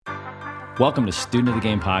Welcome to Student of the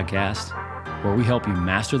Game podcast, where we help you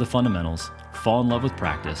master the fundamentals, fall in love with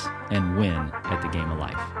practice, and win at the game of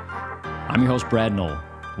life. I'm your host, Brad Noll.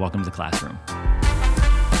 Welcome to the classroom.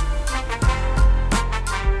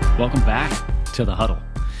 Welcome back to the Huddle.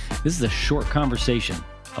 This is a short conversation,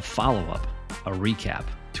 a follow-up, a recap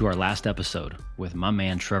to our last episode with my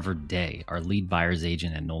man, Trevor Day, our lead buyer's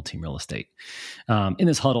agent at Noll Team Real Estate. In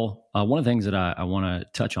this huddle, one of the things that I want to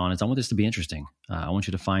touch on is I want this to be interesting. I want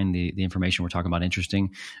you to find the information we're talking about interesting.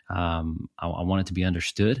 I want it to be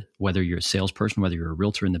understood, whether you're a salesperson, whether you're a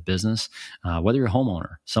realtor in the business, whether you're a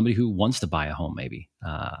homeowner, somebody who wants to buy a home maybe.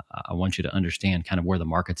 I want you to understand kind of where the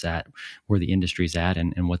market's at, where the industry's at,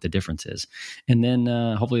 and what the difference is. And then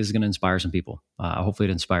hopefully this is going to inspire some people. Hopefully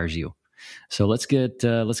it inspires you. So let's get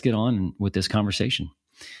on with this conversation.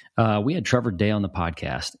 We had Trevor Day on the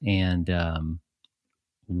podcast, and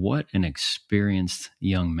what an experienced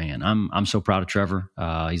young man. I'm so proud of Trevor.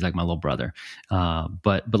 He's like my little brother.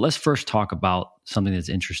 But let's first talk about something that's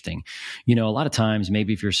interesting. You know, a lot of times,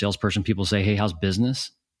 maybe if you're a salesperson, people say, "Hey, how's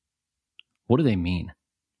business?" What do they mean?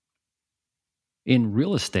 In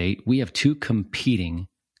real estate, we have two competing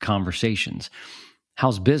conversations.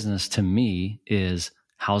 How's business to me is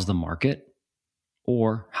how's the market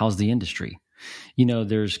or how's the industry? You know,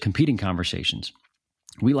 there's competing conversations.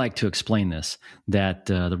 We like to explain this, that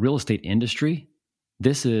the real estate industry,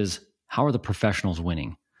 this is how are the professionals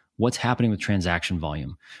winning? What's happening with transaction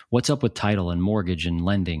volume? What's up with title and mortgage and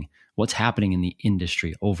lending? What's happening in the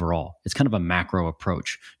industry overall? It's kind of a macro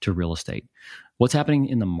approach to real estate. What's happening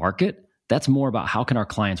in the market? That's more about how can our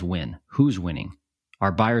clients win? Who's winning?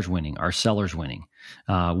 Our buyers winning, our sellers winning.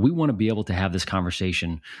 We want to be able to have this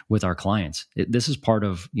conversation with our clients. This is part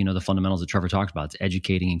of, the fundamentals that Trevor talked about. It's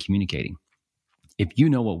educating and communicating. If you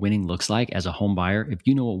know what winning looks like as a home buyer, if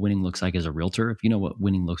you know what winning looks like as a realtor, if you know what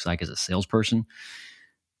winning looks like as a salesperson,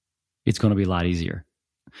 it's going to be a lot easier.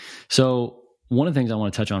 So one of the things I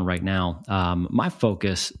want to touch on right now, my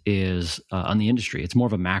focus is on the industry. It's more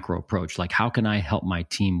of a macro approach. Like, how can I help my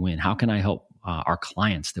team win? How can I help our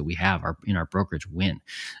clients that we have in our brokerage win?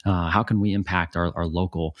 How can we impact our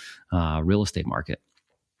local real estate market?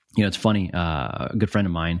 It's funny. A good friend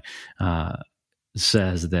of mine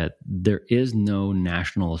says that there is no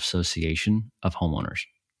national association of homeowners.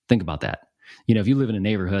 Think about that. If you live in a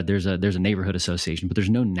neighborhood, there's a neighborhood association, but there's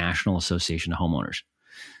no national association of homeowners.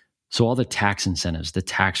 So all the tax incentives, the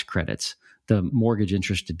tax credits, the mortgage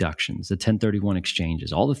interest deductions, the 1031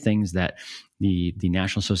 exchanges, all the things that the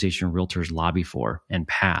National Association of Realtors lobby for and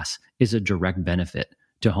pass is a direct benefit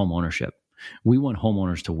to home ownership. We want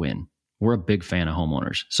homeowners to win. We're a big fan of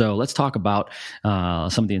homeowners. So let's talk about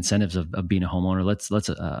some of the incentives of being a homeowner.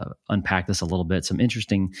 Let's unpack this a little bit. Some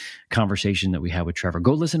interesting conversation that we had with Trevor.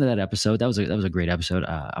 Go listen to that episode. That was a great episode.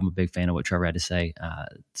 I'm a big fan of what Trevor had to say.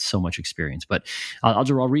 So much experience. But I'll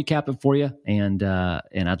recap it for you, and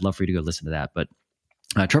I'd love for you to go listen to that. But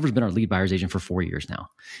Trevor's been our lead buyer's agent for 4 years now,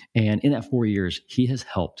 and in that 4 years, he has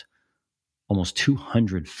helped almost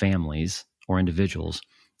 200 families or individuals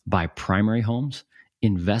buy primary homes,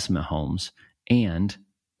 investment homes, and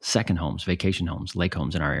second homes, vacation homes, lake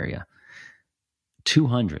homes in our area.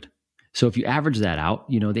 200. So if you average that out,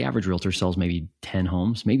 the average realtor sells maybe 10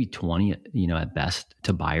 homes, maybe 20, at best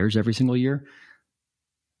to buyers every single year.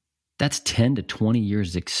 That's 10 to 20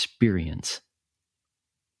 years experience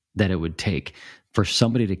that it would take for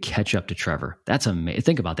somebody to catch up to Trevor. That's amazing.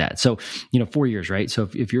 Think about that. So, 4 years, right? So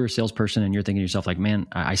if you're a salesperson and you're thinking to yourself like, man,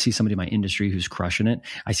 I see somebody in my industry who's crushing it.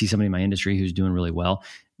 I see somebody in my industry who's doing really well.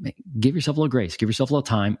 Give yourself a little grace. Give yourself a little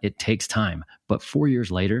time. It takes time. But 4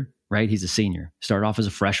 years later, right? He's a senior. Started off as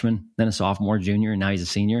a freshman, then a sophomore, junior, and now he's a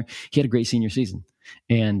senior. He had a great senior season.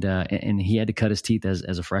 And he had to cut his teeth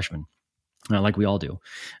as a freshman. Like we all do.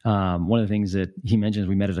 One of the things that he mentioned is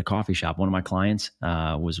we met at a coffee shop. One of my clients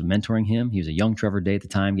was mentoring him. He was a young Trevor Day at the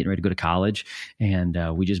time, getting ready to go to college. And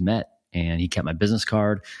we just met. And he kept my business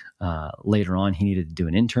card. Later on, he needed to do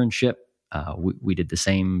an internship. We did the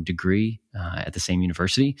same degree at the same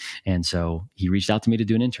university. And so he reached out to me to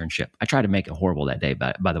do an internship. I tried to make it horrible that day,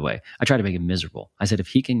 by the way. I tried to make it miserable. I said, if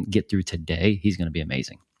he can get through today, he's going to be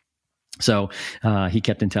amazing. So he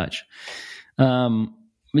kept in touch.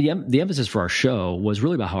 The emphasis for our show was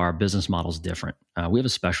really about how our business model is different. We have a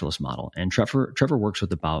specialist model, and Trevor works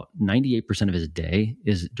with about 98% of his day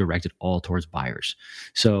is directed all towards buyers.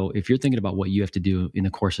 So if you're thinking about what you have to do in the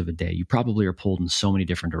course of a day, you probably are pulled in so many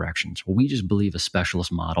different directions. Well, we just believe a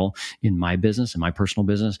specialist model in my business, in my personal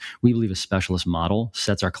business, we believe a specialist model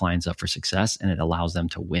sets our clients up for success and it allows them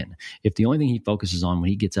to win. If the only thing he focuses on when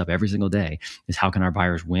he gets up every single day is how can our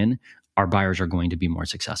buyers win, our buyers are going to be more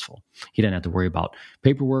successful. He doesn't have to worry about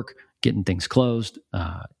paperwork, getting things closed,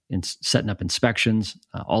 and setting up inspections,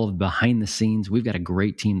 all of the behind the scenes. We've got a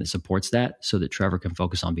great team that supports that so that Trevor can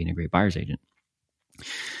focus on being a great buyer's agent.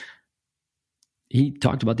 He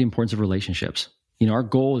talked about the importance of relationships. Our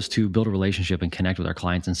goal is to build a relationship and connect with our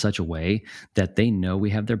clients in such a way that they know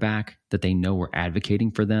we have their back, that they know we're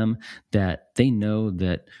advocating for them, that they know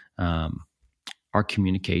that our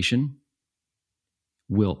communication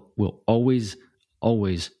will always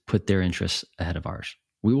put their interests ahead of ours.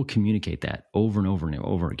 We will communicate that over and over and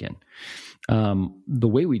over again. The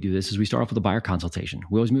way we do this is we start off with a buyer consultation.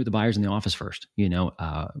 We always meet with the buyers in the office first.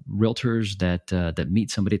 Realtors that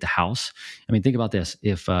meet somebody at the house. I mean, think about this: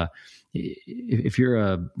 if you're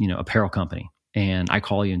a apparel company and I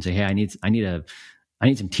call you and say, hey, I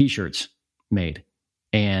need some T-shirts made,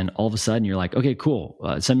 and all of a sudden you're like, okay, cool,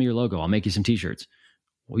 send me your logo, I'll make you some T-shirts.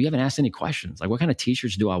 Well, you haven't asked any questions. Like, what kind of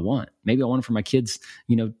T-shirts do I want? Maybe I want them for my kids,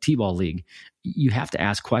 T-ball league. You have to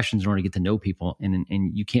ask questions in order to get to know people, and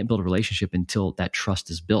you can't build a relationship until that trust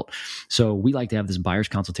is built. So we like to have this buyer's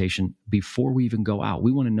consultation before we even go out.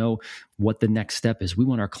 We want to know what the next step is. We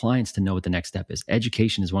want our clients to know what the next step is.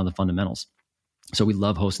 Education is one of the fundamentals. So we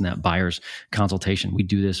love hosting that buyer's consultation. We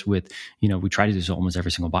do this with, we try to do this with almost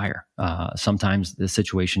every single buyer. Sometimes the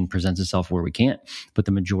situation presents itself where we can't, but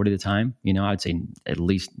the majority of the time, I'd say at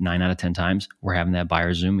least 9 out of 10 times, we're having that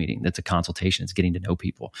buyer Zoom meeting. That's a consultation. It's getting to know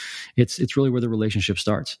people. It's really where the relationship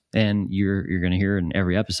starts. And you're going to hear in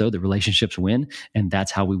every episode that relationships win. And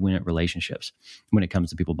that's how we win at relationships when it comes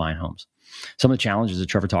to people buying homes. Some of the challenges that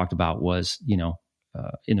Trevor talked about was, in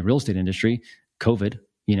the real estate industry, COVID.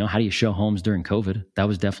 How do you show homes during COVID? That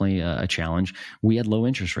was definitely a challenge. We had low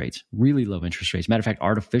interest rates, really low interest rates. Matter of fact,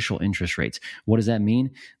 artificial interest rates. What does that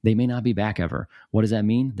mean? They may not be back ever. What does that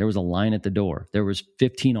mean? There was a line at the door. There was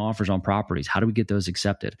 15 offers on properties. How do we get those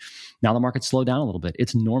accepted? Now the market's slowed down a little bit.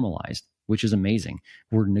 It's normalized, which is amazing.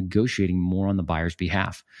 We're negotiating more on the buyer's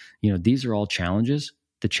behalf. These are all challenges.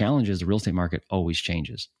 The challenge is the real estate market always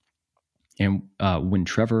changes. And when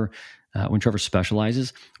Trevor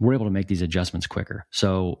specializes, we're able to make these adjustments quicker.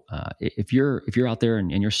 So if you're out there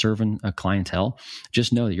and you're serving a clientele,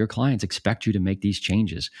 just know that your clients expect you to make these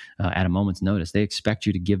changes at a moment's notice. They expect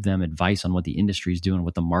you to give them advice on what the industry is doing,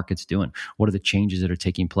 what the market's doing, what are the changes that are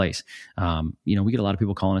taking place. We get a lot of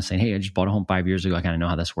people calling us saying, hey, I just bought a home 5 years ago. I kind of know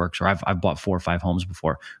how this works. Or I've bought 4 or 5 homes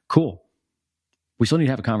before. Cool. We still need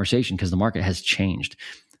to have a conversation because the market has changed.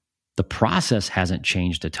 The process hasn't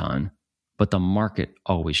changed a ton, but the market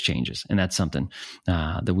always changes. And that's something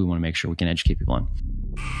that we want to make sure we can educate people on.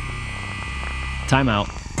 Time out.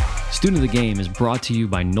 Student of the Game is brought to you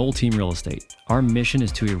by Noll Team Real Estate. Our mission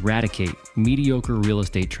is to eradicate mediocre real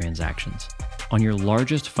estate transactions. On your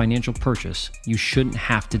largest financial purchase, you shouldn't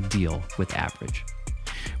have to deal with average.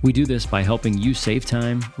 We do this by helping you save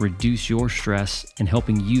time, reduce your stress, and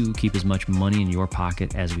helping you keep as much money in your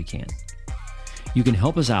pocket as we can. You can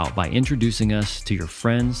help us out by introducing us to your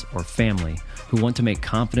friends or family who want to make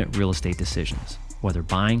confident real estate decisions, whether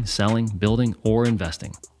buying, selling, building, or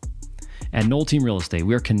investing. At Noll Team Real Estate,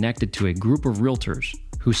 we are connected to a group of realtors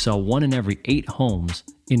who sell 1 in every 8 homes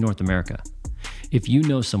in North America. If you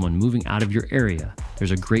know someone moving out of your area,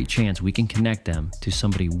 there's a great chance we can connect them to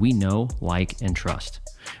somebody we know, like, and trust.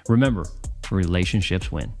 Remember,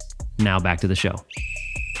 relationships win. Now back to the show.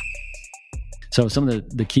 So some of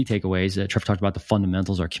the key takeaways that Trevor talked about, the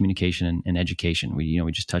fundamentals are communication and education. We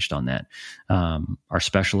just touched on that. Our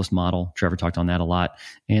specialist model, Trevor talked on that a lot.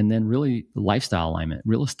 And then really lifestyle alignment.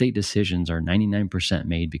 Real estate decisions are 99%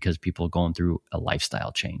 made because people are going through a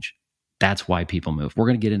lifestyle change. That's why people move. We're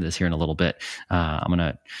going to get into this here in a little bit. I'm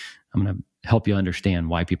going to help you understand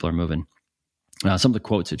why people are moving. Some of the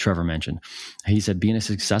quotes that Trevor mentioned. He said, being a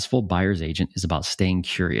successful buyer's agent is about staying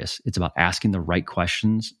curious. It's about asking the right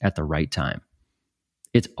questions at the right time.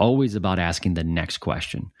 It's always about asking the next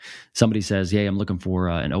question. Somebody says, hey, I'm looking for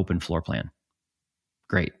an open floor plan.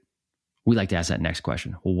 Great. We like to ask that next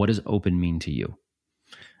question. Well, what does open mean to you?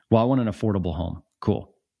 Well, I want an affordable home.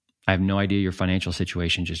 Cool. I have no idea your financial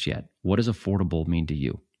situation just yet. What does affordable mean to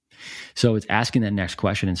you? So it's asking that next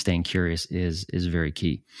question and staying curious is very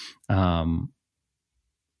key. My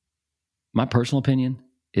personal opinion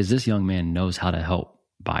is this young man knows how to help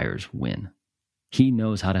buyers win. He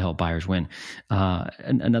knows how to help buyers win.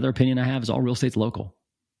 Another opinion I have is all real estate's local.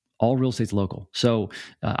 All real estate's local. So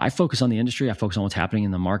I focus on the industry. I focus on what's happening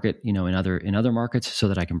in the market, in other markets, so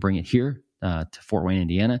that I can bring it here to Fort Wayne,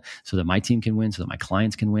 Indiana, so that my team can win, so that my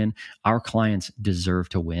clients can win. Our clients deserve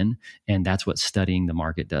to win, and that's what studying the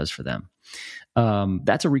market does for them.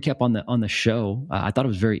 That's a recap on the show. I thought it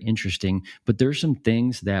was very interesting, but there's some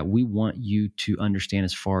things that we want you to understand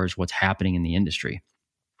as far as what's happening in the industry.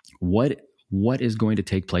 What what is going to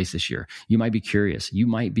take place this year. You might be curious. You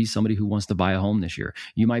might be somebody who wants to buy a home this year.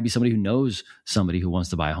 You might be somebody who knows somebody who wants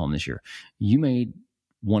to buy a home this year. You may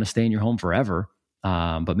want to stay in your home forever,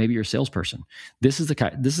 but maybe you're a salesperson. This is the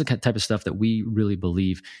type of stuff that we really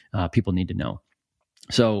believe people need to know.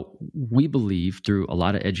 So we believe through a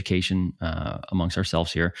lot of education amongst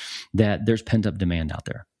ourselves here that there's pent-up demand out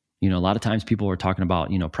there. A lot of times people are talking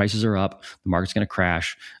about, prices are up, the market's going to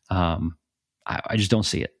crash. I just don't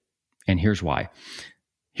see it. And here's why.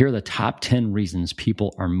 Here are the top 10 reasons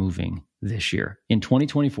people are moving this year. In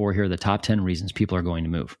 2024, here are the top 10 reasons people are going to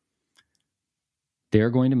move. They're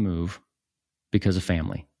going to move because of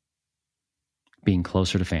family, being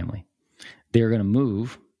closer to family. They're going to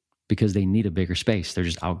move because they need a bigger space. They're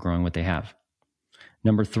just outgrowing what they have.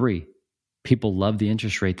 Number 3, people love the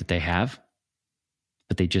interest rate that they have,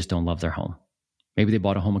 but they just don't love their home. Maybe they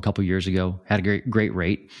bought a home a couple years ago, had a great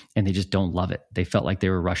rate, and they just don't love it. They felt like they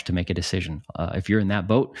were rushed to make a decision. If you're in that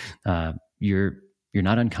boat, you're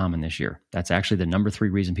not uncommon this year. That's actually the number 3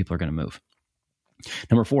 reason people are going to move.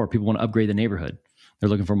 Number 4, people want to upgrade the neighborhood. They're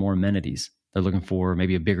looking for more amenities. They're looking for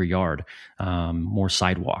maybe a bigger yard, more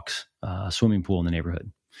sidewalks, a swimming pool in the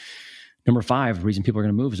neighborhood. Number 5, the reason people are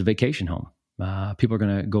going to move is a vacation home. People are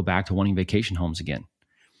going to go back to wanting vacation homes again.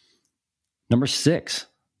 Number 6,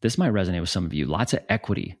 this might resonate with some of you. Lots of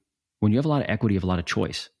equity. When you have a lot of equity, you have a lot of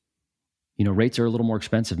choice. Rates are a little more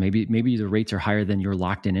expensive. Maybe the rates are higher than your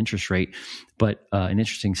locked-in interest rate. But an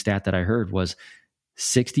interesting stat that I heard was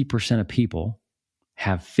 60% of people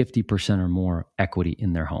have 50% or more equity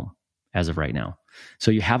in their home as of right now.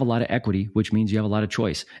 So you have a lot of equity, which means you have a lot of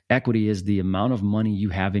choice. Equity is the amount of money you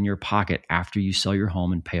have in your pocket after you sell your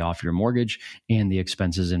home and pay off your mortgage and the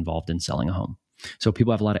expenses involved in selling a home. So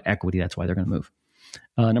people have a lot of equity. That's why they're going to move.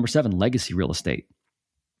 Number 7, legacy real estate.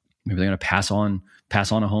 Maybe they're going to pass on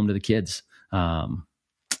a home to the kids.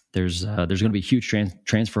 There's going to be a huge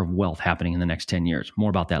transfer of wealth happening in the next 10 years. More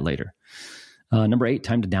about that later. Number 8,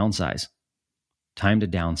 time to downsize. Time to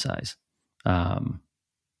downsize.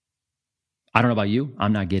 I don't know about you.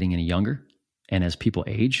 I'm not getting any younger. And as people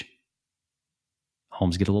age,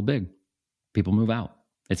 homes get a little big. People move out.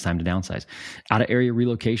 It's time to downsize. Out of area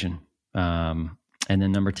relocation. And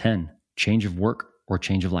then number 10, change of work or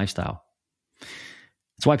change of lifestyle.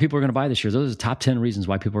 That's why people are going to buy this year. Those are the top 10 reasons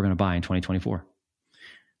why people are going to buy in 2024.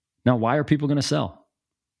 Now, why are people going to sell?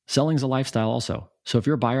 Selling is a lifestyle also. So if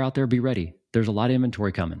you're a buyer out there, be ready. There's a lot of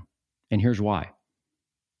inventory coming. And here's why.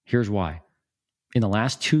 In the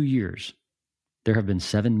last 2 years, there have been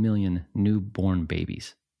 7 million newborn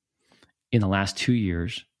babies. In the last 2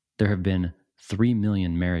 years, there have been 3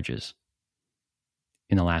 million marriages.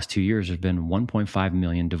 In the last 2 years, there's been 1.5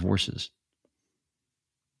 million divorces.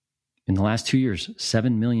 In the last 2 years,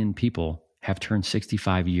 7 million people have turned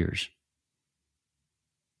 65 years.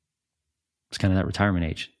 It's kind of that retirement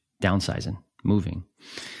age, downsizing, moving.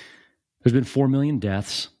 There's been 4 million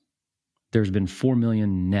deaths. There's been 4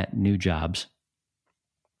 million net new jobs.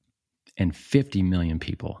 And 50 million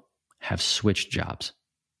people have switched jobs.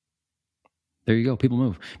 There you go. People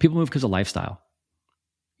move. People move because of lifestyle.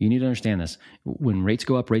 You need to understand this. When rates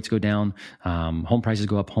go up, rates go down. Home prices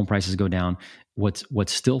go up, home prices go down. What's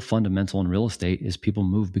still fundamental in real estate is people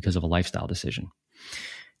move because of a lifestyle decision.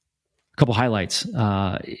 A couple highlights.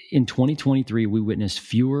 In 2023, we witnessed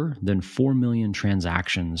fewer than 4 million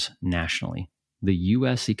transactions nationally. The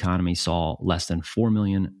U.S. economy saw less than 4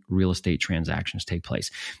 million real estate transactions take place.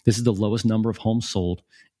 This is the lowest number of homes sold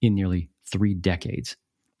in nearly 3 decades.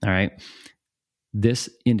 All right. This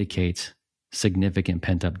indicates significant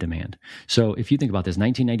pent-up demand. So if you think about this,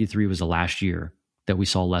 1993 was the last year that we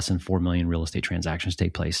saw less than 4 million real estate transactions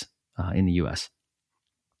take place in the U.S.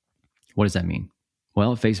 What does that mean?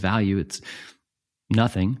 Well, at face value, it's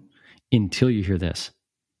nothing until you hear this.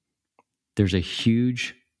 There's a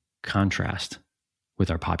huge contrast with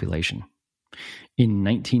our population. In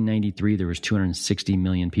 1993, there was 260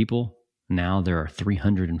 million people. Now there are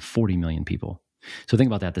 340 million people. So think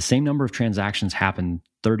about that. The same number of transactions happened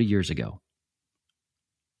 30 years ago,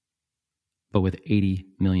 but with 80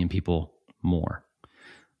 million people more.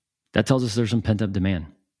 That tells us there's some pent-up demand.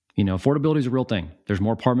 Affordability is a real thing. There's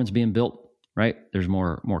more apartments being built, right? There's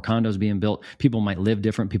more condos being built. People might live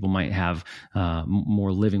different. People might have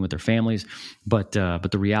more living with their families. But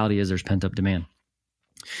the reality is there's pent-up demand.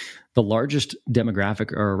 The largest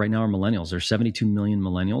demographic right now are millennials. There's 72 million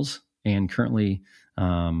millennials. And currently,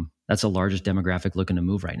 that's the largest demographic looking to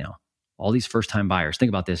move right now. All these first-time buyers. Think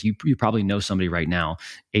about this. You probably know somebody right now,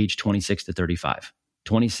 age 26 to 35.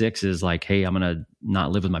 26 is like, hey, I'm going to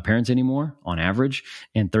not live with my parents anymore on average.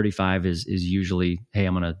 And 35 is usually, hey,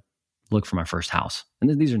 I'm going to look for my first house.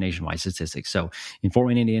 And these are nationwide statistics. So in Fort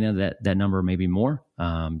Wayne, Indiana, that number may be more,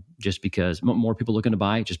 just because more people looking to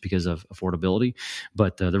buy just because of affordability.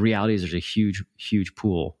 But the reality is there's a huge, huge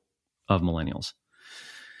pool of millennials.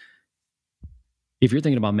 If you're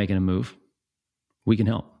thinking about making a move, we can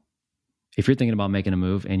help. If you're thinking about making a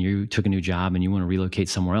move and you took a new job and you want to relocate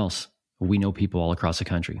somewhere else, we know people all across the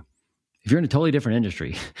country. If you're in a totally different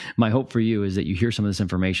industry, my hope for you is that you hear some of this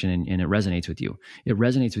information and it resonates with you. It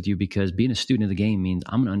resonates with you because being a student of the game means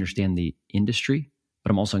I'm going to understand the industry,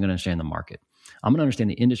 but I'm also going to understand the market. I'm going to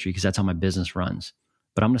understand the industry because that's how my business runs.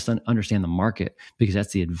 But I'm going to understand the market because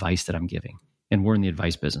that's the advice that I'm giving. And we're in the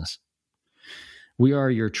advice business. We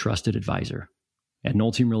are your trusted advisor. At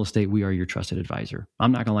Noll Team Real Estate, we are your trusted advisor.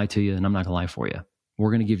 I'm not going to lie to you, and I'm not going to lie for you.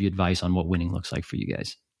 We're going to give you advice on what winning looks like for you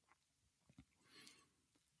guys.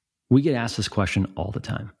 We get asked this question all the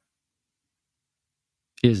time.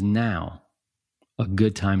 Is now a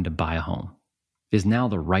good time to buy a home? Is now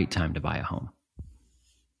the right time to buy a home?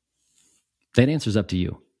 That answer is up to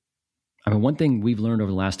you. I mean, one thing we've learned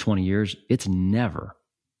over the last 20 years, it is never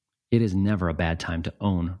a bad time to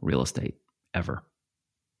own real estate, ever.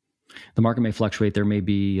 The market may fluctuate. There may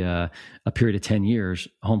be a period of 10 years,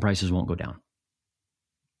 home prices won't go down.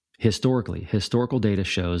 Historical data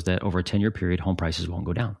shows that over a 10-year period, home prices won't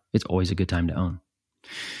go down. It's always a good time to own.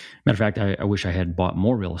 Matter of fact, I wish I had bought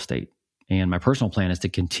more real estate. And my personal plan is to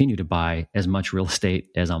continue to buy as much real estate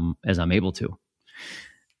as I'm able to.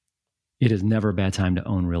 It is never a bad time to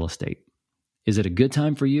own real estate. Is it a good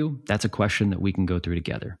time for you? That's a question that we can go through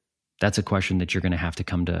together. That's a question that you're going to have to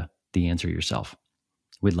come to the answer yourself.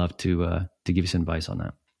 We'd love to give you some advice on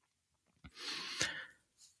that.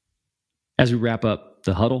 As we wrap up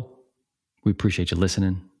the huddle, we appreciate you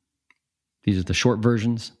listening. These are the short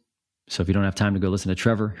versions. So if you don't have time to go listen to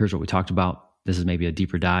Trevor, here's what we talked about. This is maybe a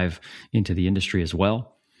deeper dive into the industry as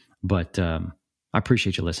well. But I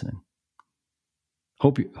appreciate you listening.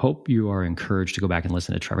 Hope you are encouraged to go back and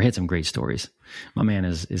listen to Trevor. He had some great stories. My man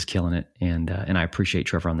is killing it, and I appreciate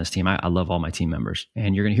Trevor on this team. I love all my team members,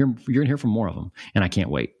 and you're gonna hear from more of them, and I can't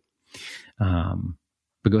wait.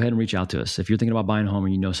 But go ahead and reach out to us if you're thinking about buying a home, or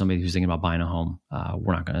you know somebody who's thinking about buying a home.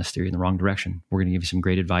 We're not going to steer you in the wrong direction. We're going to give you some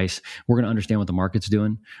great advice. We're going to understand what the market's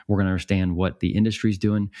doing. We're going to understand what the industry's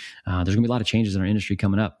doing. There's going to be a lot of changes in our industry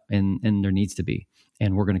coming up, and there needs to be.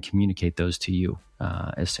 And we're going to communicate those to you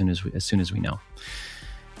as soon as we know.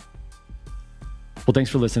 Well,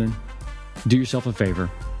 thanks for listening. Do yourself a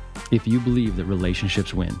favor. If you believe that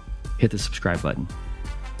relationships win, hit the subscribe button.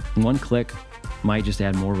 One click might just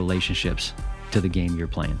add more relationships to the game you're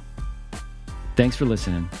playing. Thanks for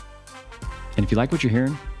listening. And if you like what you're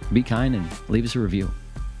hearing, be kind and leave us a review.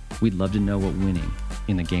 We'd love to know what winning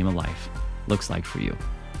in the game of life looks like for you.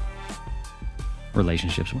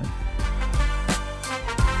 Relationships win.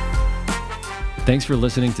 Thanks for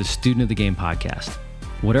listening to Student of the Game podcast.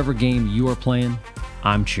 Whatever game you are playing,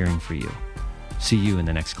 I'm cheering for you. See you in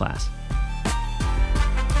the next class.